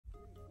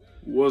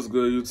What's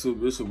good,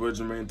 YouTube? It's your boy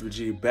Jermaine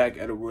 3G back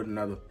at it with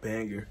another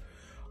banger.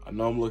 I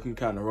know I'm looking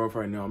kind of rough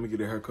right now. I'm gonna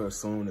get a haircut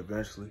soon,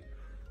 eventually.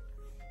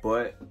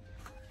 But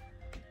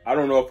I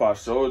don't know if I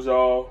showed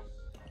y'all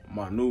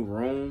my new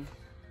room.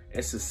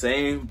 It's the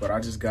same, but I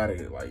just got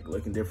it like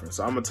looking different.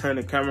 So I'm gonna turn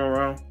the camera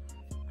around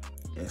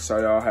and show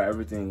y'all how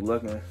everything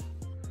looking.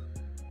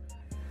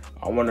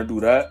 I want to do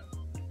that,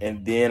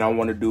 and then I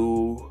want to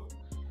do,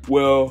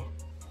 well,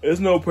 there's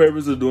no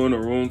purpose of doing a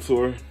room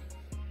tour,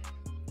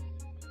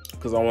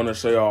 because I want to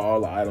show y'all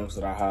all the items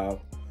that I have.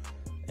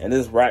 And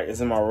this rack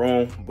is in my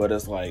room, but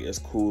it's like, it's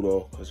cool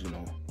though, because you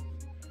know,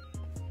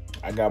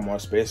 I got more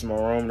space in my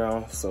room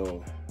now.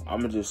 So I'm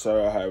gonna just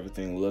show y'all how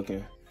everything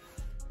looking,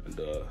 and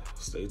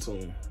stay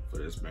tuned for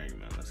this bang,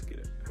 man. Let's get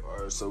it. All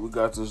right, so we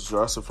got this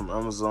dresser from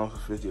Amazon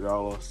for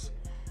 $50.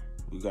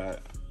 We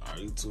got our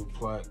YouTube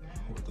plaque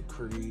with the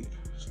Creed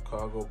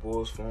Chicago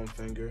Bulls foam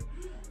finger.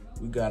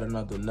 We got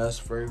another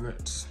Nest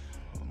fragrance,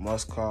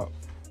 Muscat.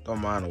 Don't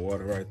mind the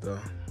water right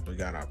there. We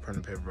got our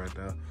printer paper right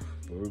there.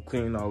 But we're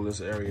cleaning all this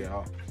area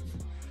out.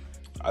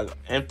 I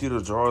empty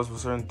the drawers for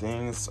certain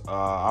things.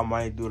 I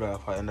might do that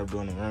if I end up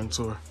doing a room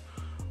tour.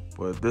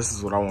 But this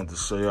is what I want to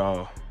show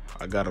y'all.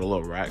 I got a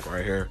little rack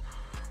right here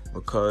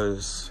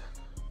because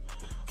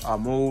I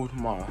moved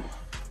my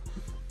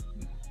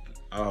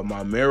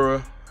my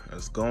mirror.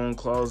 It's gone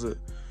closet,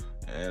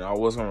 and I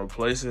was gonna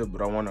replace it,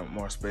 but I wanted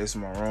more space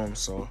in my room,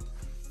 so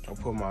I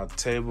put my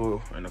table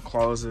in the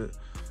closet.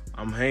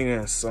 I'm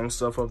hanging some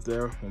stuff up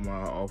there with my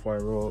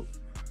off-white robe.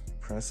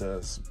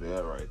 Princess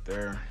bed right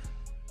there.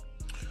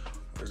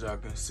 As y'all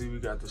can see, we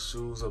got the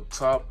shoes up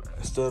top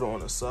instead of on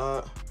the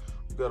side.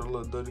 We got a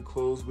little dirty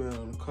clothes bin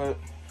on the cut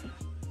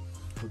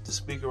with the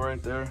speaker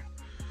right there.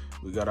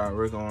 We got our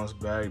Rick Owens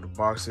bag, the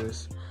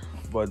boxes.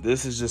 But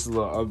this is just a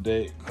little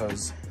update,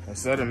 because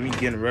instead of me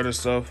getting rid of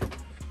stuff,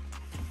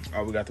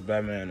 we got the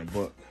Batman in the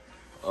book.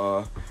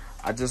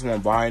 I just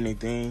won't buy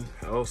anything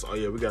else. Oh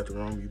yeah, we got the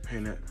room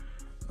repainted.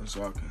 As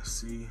y'all can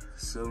see,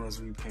 ceilings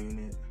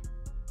repainted.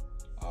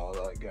 All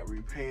that got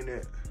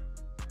repainted.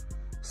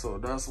 So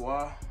that's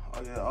why,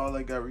 oh yeah, all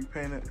that got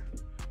repainted,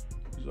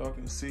 as y'all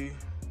can see.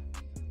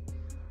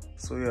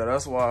 So yeah,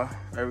 that's why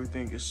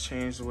everything is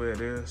changed the way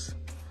it is.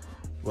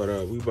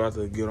 But we about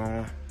to get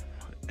on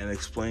and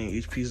explain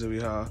each piece that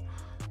we have.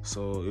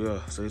 So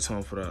yeah, stay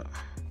tuned for that.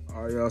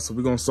 All right, y'all, so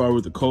we're gonna start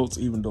with the coats.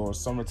 Even though it's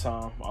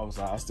summertime,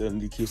 I still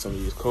need to keep some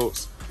of these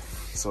coats.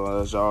 So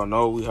as y'all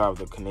know, we have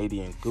the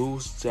Canadian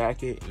Goose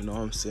jacket, you know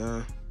what I'm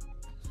saying?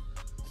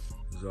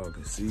 As y'all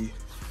can see,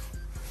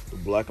 the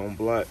black on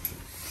black.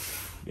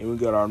 Then we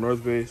got our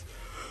North Face,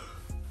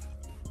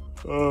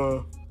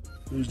 the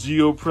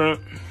Geo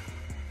print.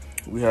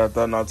 We had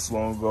that not too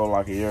long ago,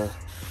 like a year.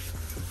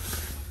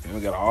 And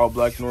we got an all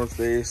black North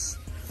Face.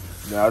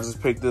 Now I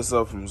just picked this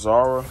up from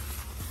Zara.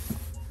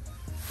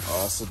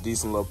 It's a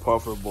decent little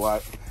puffer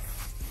black.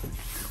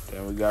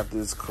 Then we got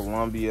this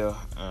Columbia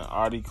and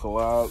Audi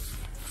collab.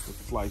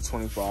 It's like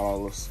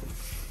 $25.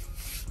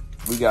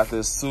 We got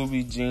this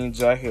Subi jean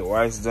jacket,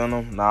 white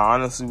denim. Now, I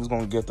honestly was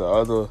gonna get the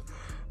other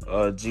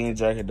jean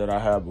jacket that I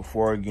had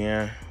before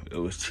again. It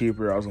was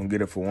cheaper. I was gonna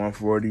get it for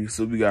 $140.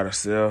 Subi got a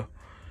sale,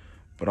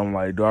 but I'm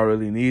like, do I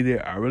really need it?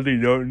 I really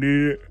don't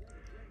need it.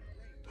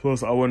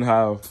 Plus, I wouldn't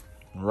have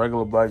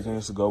regular black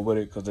jeans to go with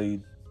it because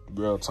they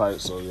real tight.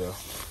 So yeah,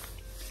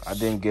 I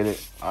didn't get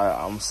it.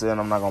 I'm saying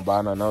I'm not gonna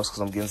buy nothing else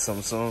because I'm getting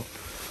something soon.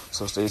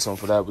 So stay tuned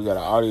for that. We got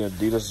an Audi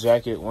Adidas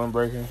jacket,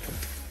 windbreaker,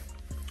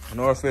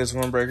 North Face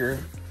windbreaker.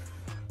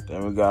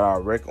 Then we got our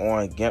Rick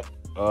Owens Gimp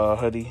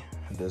hoodie,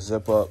 the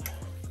zip up,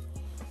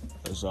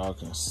 as y'all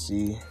can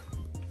see.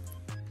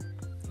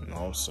 You know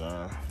what I'm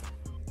saying?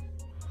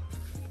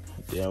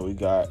 Then we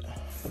got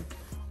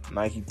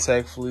Nike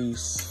Tech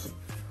Fleece,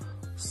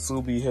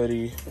 Subi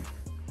hoodie,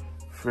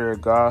 Fear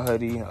of God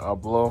hoodie,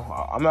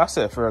 I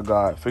said Fear of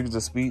God, figures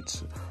of speech,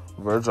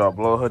 Virgil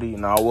Blow hoodie.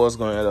 Now I was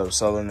gonna end up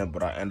selling it,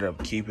 but I ended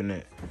up keeping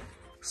it.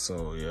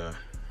 So yeah,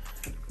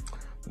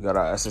 we got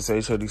our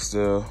SSH hoodie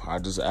still. I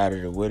just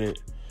added it with it.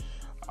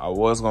 I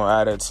was gonna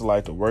add it to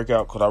like the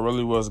workout, because I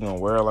really wasn't gonna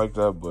wear it like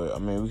that, but I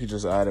mean, we could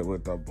just add it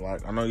with the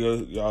black. I know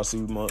y'all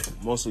see we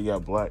mostly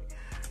got black.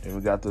 And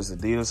we got this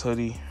Adidas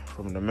hoodie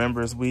from the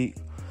Members Week.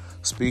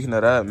 Speaking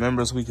of that,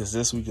 Members Week is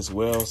this week as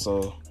well,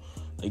 so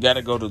they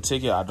gotta go to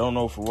ticket. I don't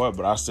know for what,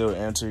 but I still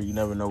enter. You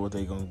never know what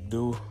they gonna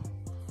do.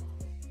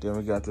 Then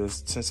we got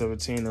this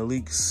 1017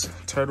 Elites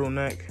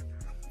turtleneck.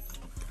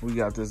 We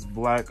got this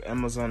black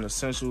Amazon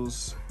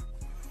Essentials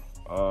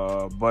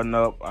button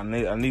up. I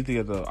need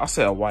to get I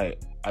said white.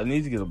 I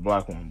need to get a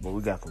black one, but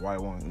we got the white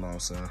one, you know what I'm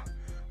saying?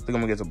 I think I'm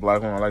gonna get the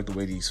black one. I like the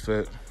way these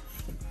fit.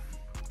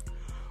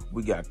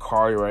 We got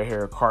Kari right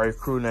here, Kari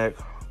crew neck,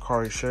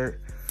 Kari shirt.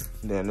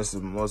 Then this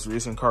is the most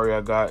recent Kari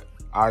I got.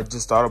 I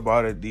just thought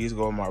about it. These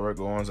go with my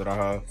Rick Owens that I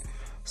have.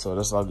 So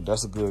that's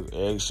a good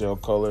eggshell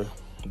color.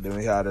 Then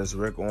we have this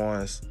Rick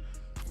Owens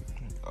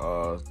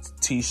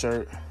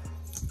t-shirt.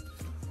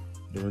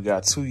 Then we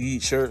got 2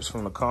 Yeet shirts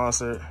from the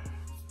concert.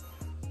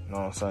 You know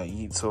what I'm saying?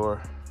 Yeet tour.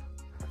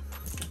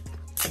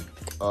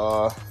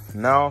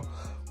 Now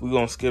We're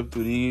gonna skip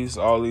through these.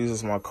 All these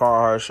is my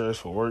Carhartt shirts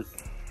for work.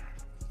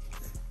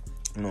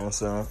 You know what I'm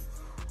saying?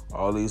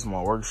 All these are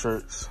my work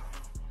shirts.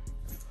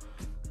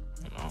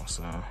 You know what I'm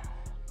saying?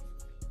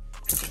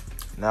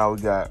 Now we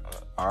got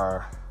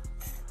our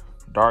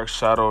dark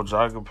shadow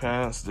jogger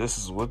pants. This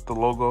is with the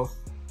logo,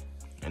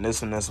 and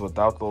this one is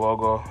without the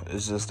logo.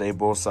 It's just they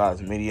both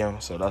size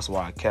medium, so that's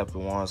why I kept the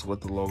ones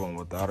with the logo and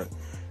without it.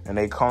 And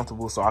they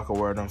comfortable, so I can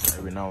wear them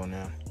every now and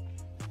then.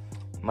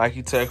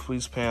 Nike Tech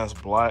fleece pants,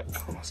 black.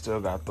 Still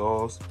got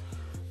those.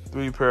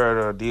 3 pair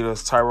of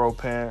Adidas Tyro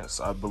pants.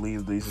 I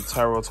believe these are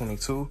Tyro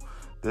 22.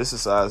 This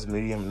is size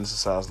medium and this is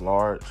size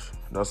large.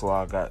 That's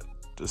why I got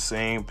the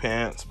same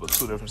pants but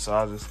 2 different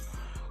sizes.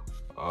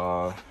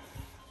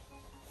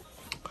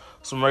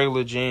 Some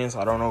regular jeans.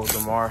 I don't know what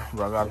them are,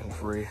 but I got them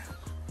for free.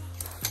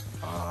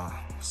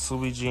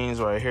 Subi jeans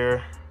right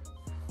here,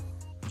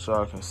 which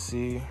y'all can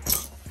see.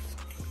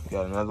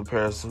 Got another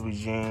pair of Subi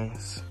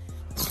jeans.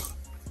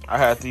 I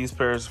had these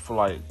pairs for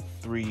like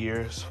 3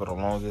 years for the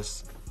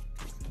longest.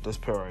 This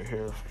pair right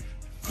here.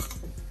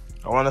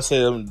 I want to say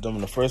them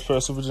the first pair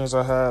of Super jeans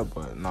I had,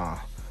 but nah,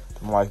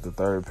 I'm like the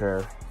 3rd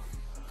pair.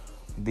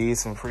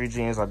 These some free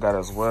jeans I got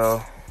as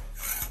well.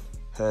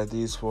 Had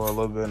these for a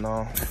little bit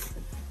now.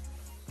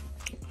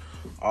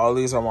 All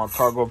these are my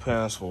cargo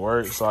pants for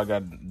work, so I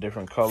got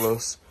different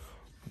colors.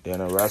 Then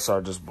the rest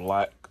are just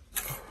black.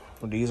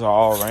 These are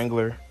all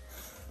Wrangler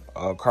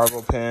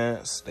cargo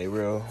pants. They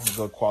real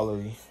good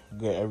quality,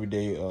 good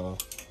everyday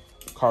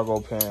cargo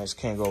pants.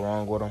 Can't go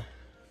wrong with them.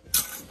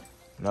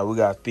 Now we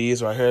got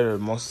these right here, the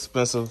most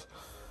expensive.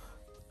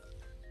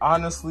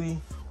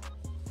 Honestly,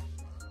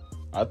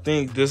 I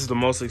think this is the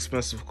most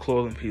expensive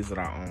clothing piece that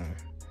I own,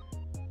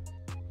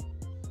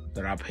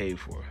 that I paid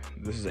for.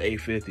 This is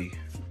 $8.50,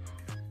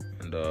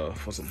 and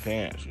for some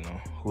pants, you know,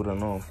 who don't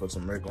know, for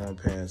some Rick-on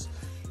pants.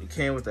 It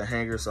came with the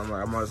hanger, so I'm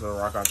like, I might as well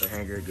rock out the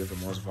hanger and get the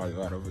most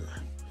value out of it.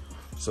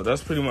 So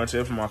that's pretty much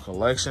it for my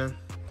collection.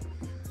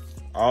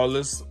 All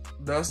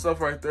that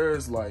stuff right there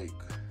is like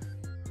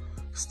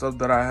stuff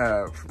that I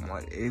had from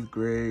like 8th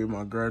grade,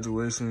 my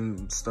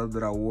graduation, stuff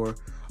that I wore.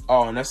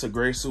 Oh, and that's a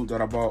gray suit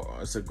that I bought.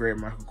 It's a great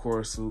Michael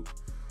Kors suit.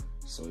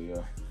 So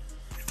yeah.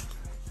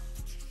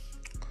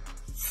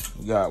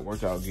 We got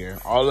workout gear.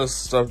 All this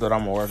stuff that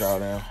I'm gonna work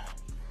out in.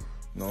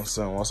 You know what I'm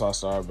saying? Once I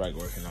start back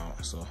working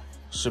out. So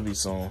should be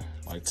soon,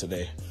 like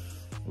today.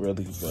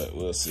 Really, but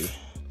we'll see.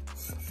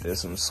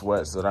 There's some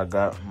sweats that I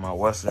got, my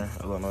Western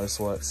Illinois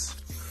sweats.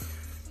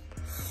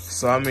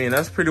 So I mean,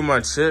 that's pretty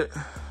much it.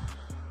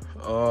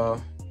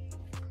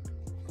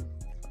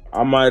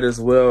 I might as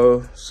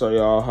well show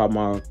y'all how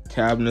my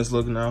cabinets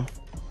look now.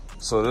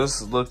 So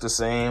this look the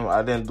same.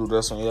 I didn't do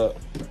this one yet.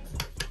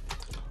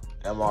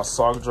 And my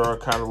sock drawer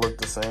kind of look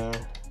the same.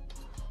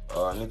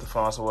 I need to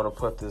find somewhere to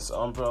put this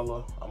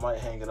umbrella. I might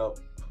hang it up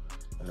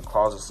in the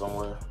closet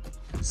somewhere,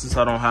 since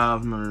I don't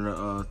have none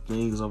of the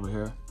things over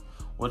here,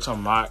 which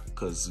I'm not,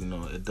 because you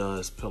know it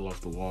does peel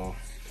off the wall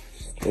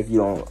if you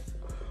don't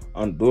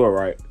undo it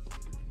right.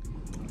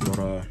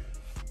 But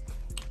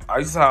I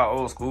used to have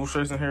old school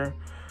shirts in here.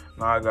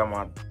 Now I got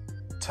my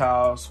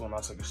towels when I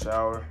take a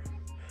shower.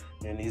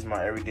 And these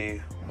my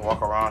everyday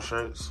walk around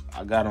shirts.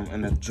 I got them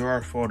in the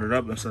drawer folded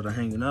up instead of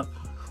hanging up.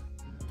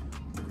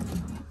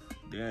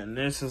 Then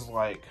this is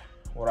like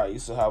what I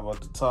used to have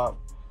at the top.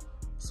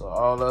 So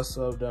all that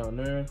stuff down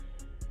there,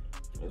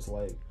 it's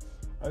like,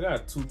 I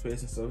got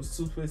toothpaste and stuff. It's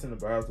toothpaste in the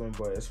bathroom,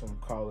 but it's from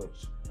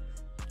college.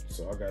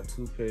 So I got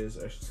toothpaste,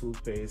 extra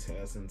toothpaste,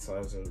 hand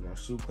sanitizer, my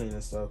shoe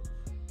cleaning stuff,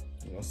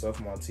 you know, stuff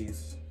for my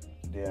teeth.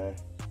 Then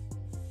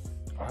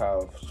I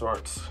have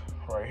shorts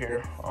right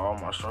here, all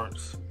my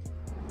shorts.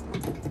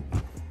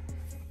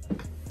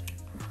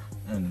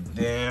 And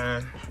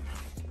then,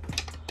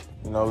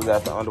 you know, we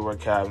got the underwear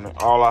cabinet.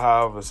 All I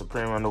have is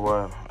Supreme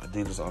underwear,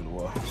 Adidas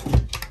underwear.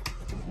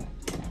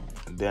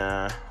 And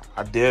then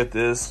I did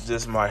this,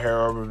 just my hair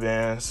rubber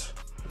bands,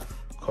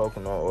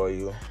 coconut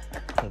oil,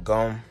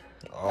 gum,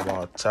 all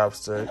my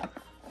chapstick,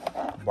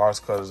 box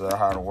cutters that I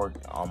had to work,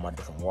 all my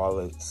different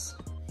wallets.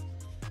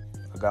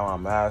 I got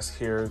my mask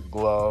here,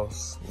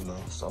 gloves, you know,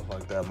 stuff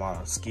like that.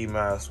 My ski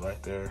mask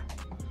right there.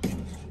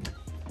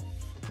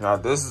 Now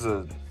this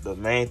is the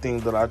main thing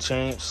that I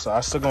changed. So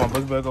I still got my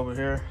book bag over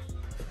here,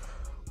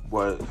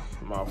 but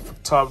my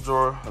top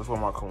drawer is where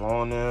my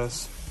cologne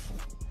is.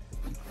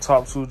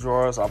 Top 2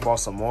 drawers, I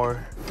bought some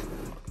more.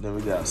 Then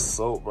we got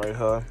soap right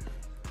here.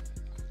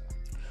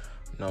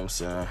 You know what I'm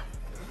saying?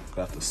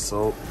 Got the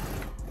soap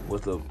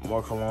with the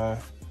more cologne.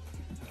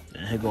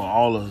 And here go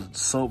all the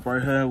soap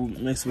right here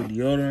mixed with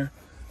deodorant.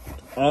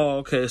 Oh,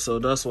 okay, so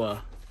that's why.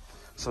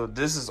 So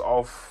this is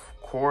off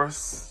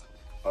course.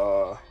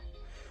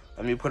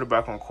 Let me put it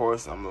back on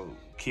course. I'm gonna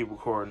keep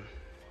recording.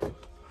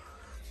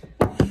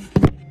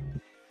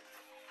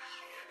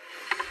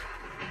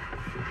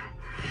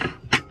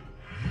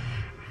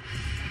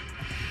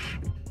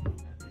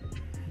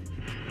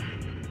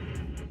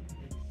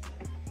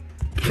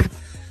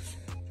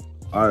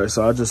 All right,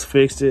 so I just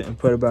fixed it and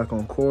put it back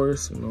on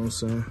course. You know what I'm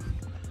saying?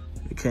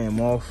 It came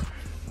off.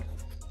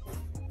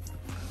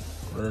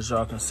 But as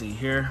y'all can see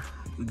here,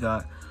 we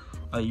got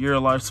a year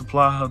life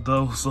supply of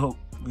Dove soap.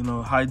 You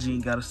know,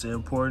 hygiene gotta stay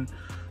important.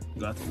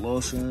 You got the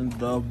lotion,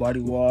 Dove body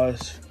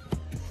wash,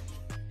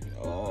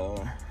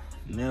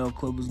 nail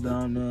clippers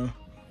down there,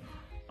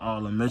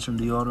 all the Mitchum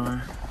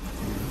deodorant.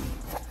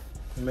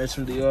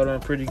 Mitchum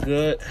deodorant pretty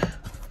good.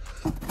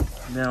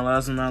 Then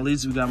last but not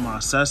least, we got my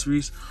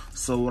accessories.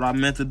 So what I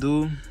meant to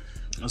do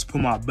is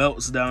put my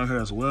belts down here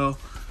as well.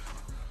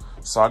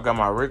 So I got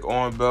my Rick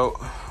Owens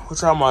belt,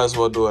 which I might as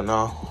well do it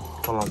now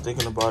while I'm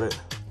thinking about it.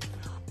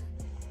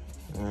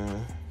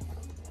 I'm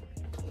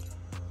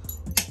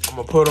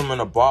gonna put them in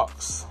a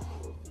box.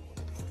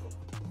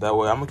 That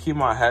way, I'm gonna keep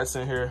my hats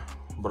in here,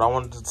 but I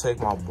wanted to take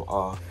my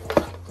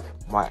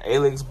my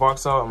Alex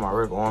box out and my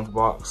Rick Owens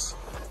box.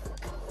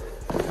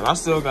 And I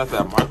still got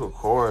that Michael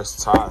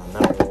Kors tie. I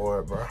never wore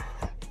it, bro.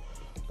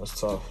 That's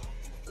tough.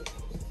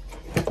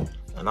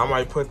 And I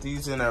might put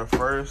these in there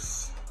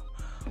first,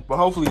 but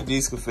hopefully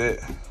these could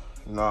fit.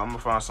 You know, I'm gonna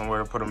find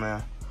somewhere to put them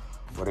in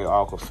where they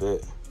all could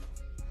fit.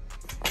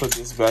 Put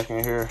this back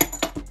in here,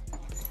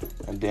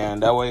 and then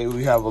that way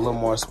we have a little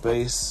more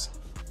space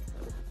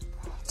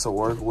to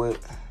work with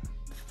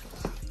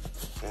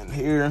in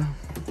here.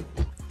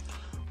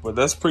 But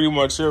that's pretty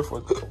much it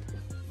for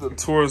the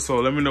tour. So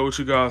let me know what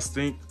you guys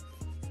think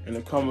in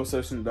the comment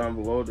section down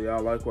below. Do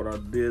y'all like what I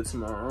did to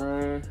my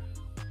room?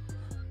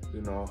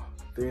 You know,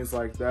 things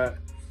like that.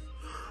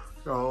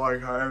 Y'all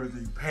like how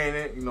everything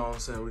painted, you know what I'm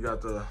saying? We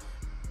got the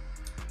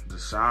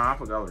shine, I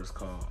forgot what it's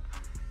called.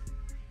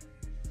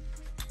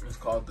 It's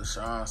called the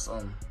shine,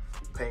 something,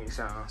 paint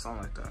shine,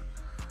 something like that.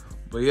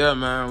 But yeah,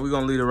 man, we're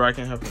gonna leave the rack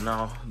in here for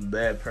now.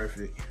 Bad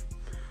perfect.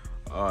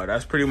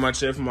 That's pretty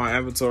much it for my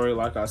inventory.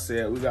 Like I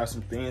said, we got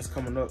some things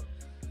coming up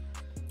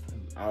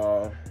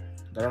that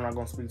I'm not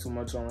gonna speak too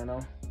much on right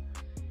now.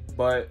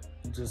 But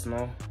just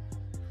know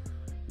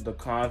the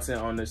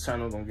content on this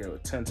channel gonna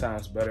get 10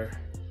 times better.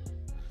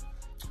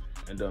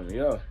 And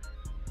yeah,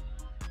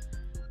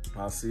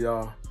 I'll see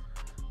y'all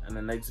in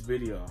the next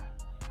video.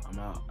 I'm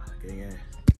out. Gang.